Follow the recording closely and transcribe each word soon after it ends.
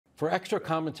For extra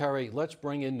commentary, let's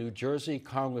bring in New Jersey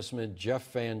Congressman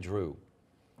Jeff Van Drew.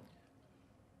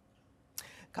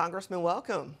 Congressman,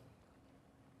 welcome.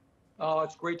 Oh,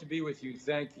 it's great to be with you.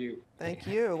 Thank you. Thank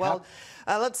you. Well,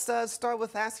 let's start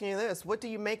with asking you this. What do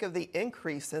you make of the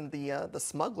increase in the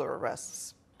smuggler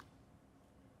arrests?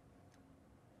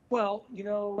 Well, you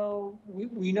know,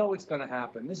 we know it's going to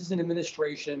happen. This is an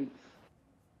administration,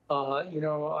 I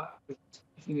was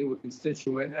speaking to a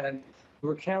constituent, and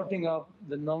we're counting up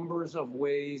the numbers of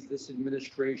ways this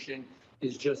administration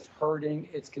is just hurting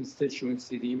its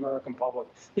constituency, the American public.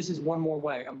 This is one more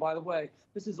way. And by the way,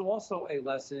 this is also a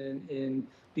lesson in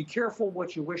be careful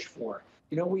what you wish for.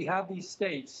 You know, we have these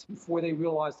states, before they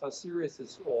realized how serious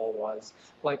this all was,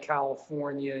 like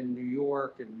California and New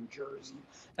York and New Jersey.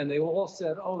 And they all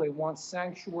said, oh, they want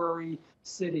sanctuary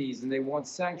cities and they want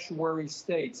sanctuary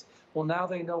states. Well, now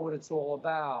they know what it's all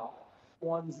about.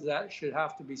 Ones that should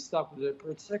have to be stuck with it,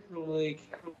 particularly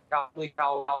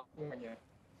California.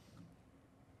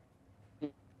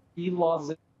 He loves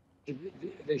it.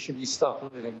 They should be stuck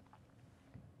with it.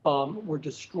 We're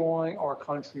destroying our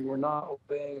country. We're not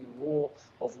obeying the rule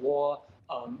of law.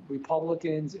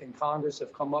 Republicans in Congress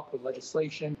have come up with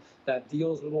legislation that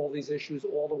deals with all these issues,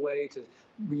 all the way to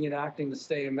reenacting the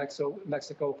state of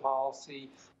Mexico policy,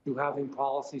 to having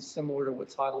policies similar to what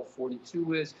Title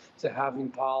 42 is, to having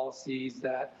policies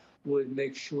that would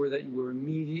make sure that you were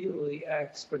immediately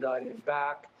expedited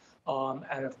back,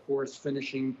 and of course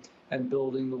finishing and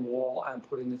building the wall and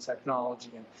putting the technology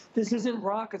in. This isn't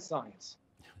rocket science.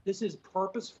 This is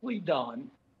purposefully done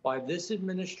by this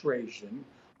administration.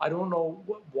 I don't know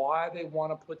why they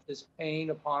want to put this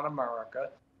pain upon America.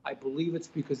 I believe it's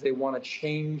because they want to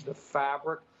change the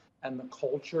fabric and the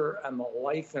culture and the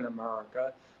life in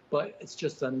America. But it's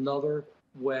just another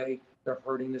way they're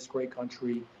hurting this great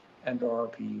country and our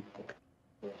people.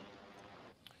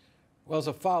 Well, as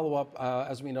a follow-up,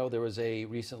 as we know, there was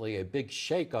recently a big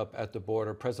shakeup at the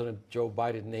border. President Joe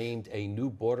Biden named a new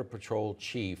Border Patrol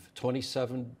chief.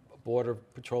 27 Border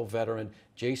Patrol veteran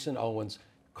Jason Owens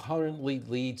currently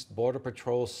leads Border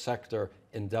Patrol sector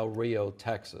in Del Rio,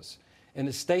 Texas. In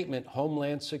a statement,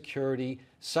 Homeland Security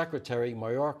Secretary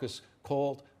Mayorkas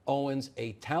called Owens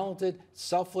a talented,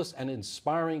 selfless, and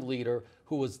inspiring leader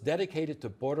who was dedicated to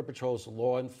Border Patrol's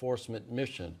law enforcement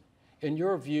mission. In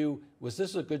your view, was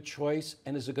this a good choice,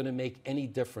 and is it going to make any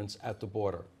difference at the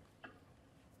border?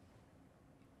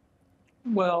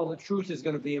 Well, the truth is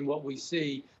going to be in what we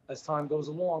see as time goes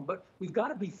along, but we've got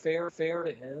to be fair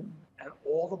to him and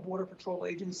all the Border Patrol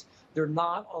agents. They're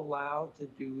not allowed to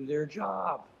do their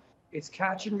job. It's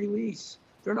catch and release.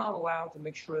 They're not allowed to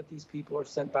make sure that these people are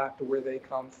sent back to where they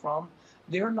come from.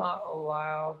 They're not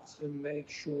allowed to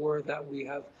make sure that we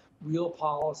have real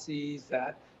policies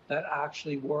that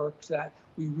actually works, that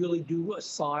we really do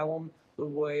asylum the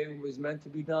way it was meant to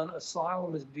be done.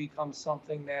 Asylum has become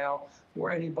something now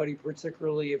where anybody,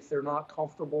 particularly if they're not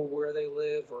comfortable where they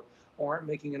live or aren't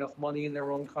making enough money in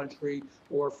their own country,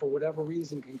 or for whatever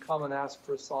reason can come and ask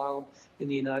for asylum in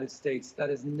the United States. That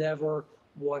is never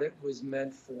what it was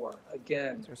meant for.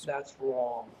 Again, that's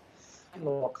wrong.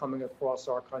 Law coming across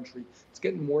our country. It's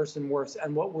getting worse and worse.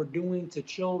 And what we're doing to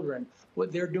children,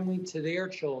 what they're doing to their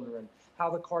children,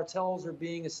 how the cartels are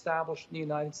being established in the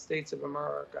United States of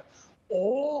America.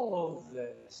 All of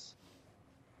this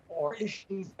are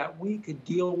issues that we could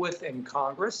deal with in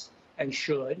Congress and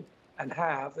should and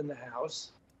have in the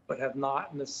House, but have not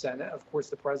in the Senate. Of course,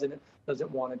 the president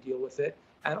doesn't want to deal with it.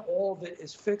 And all of it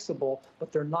is fixable,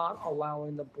 but they're not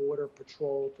allowing the Border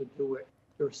Patrol to do it.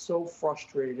 They're so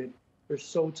frustrated. They're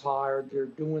so tired. They're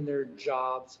doing their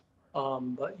jobs.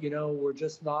 But, you know, we're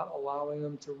just not allowing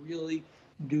them to really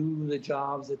do the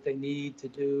jobs that they need to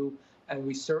do. And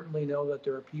we certainly know that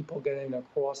there are people getting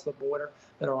across the border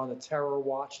that are on the terror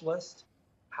watch list.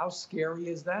 How scary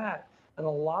is that? And a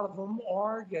lot of them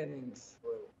are getting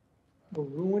through. We're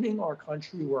ruining our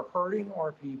country. We're hurting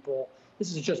our people.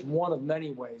 This is just one of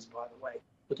many ways, by the way,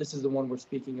 but this is the one we're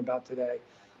speaking about today.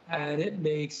 And it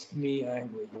makes me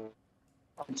angry.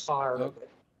 I'm tired of it.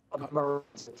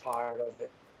 Americans are tired of it.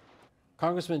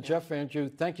 Congressman Jeff Van Drew,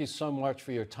 thank you so much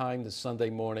for your time this Sunday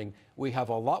morning. We have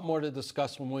a lot more to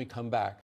discuss when we come back.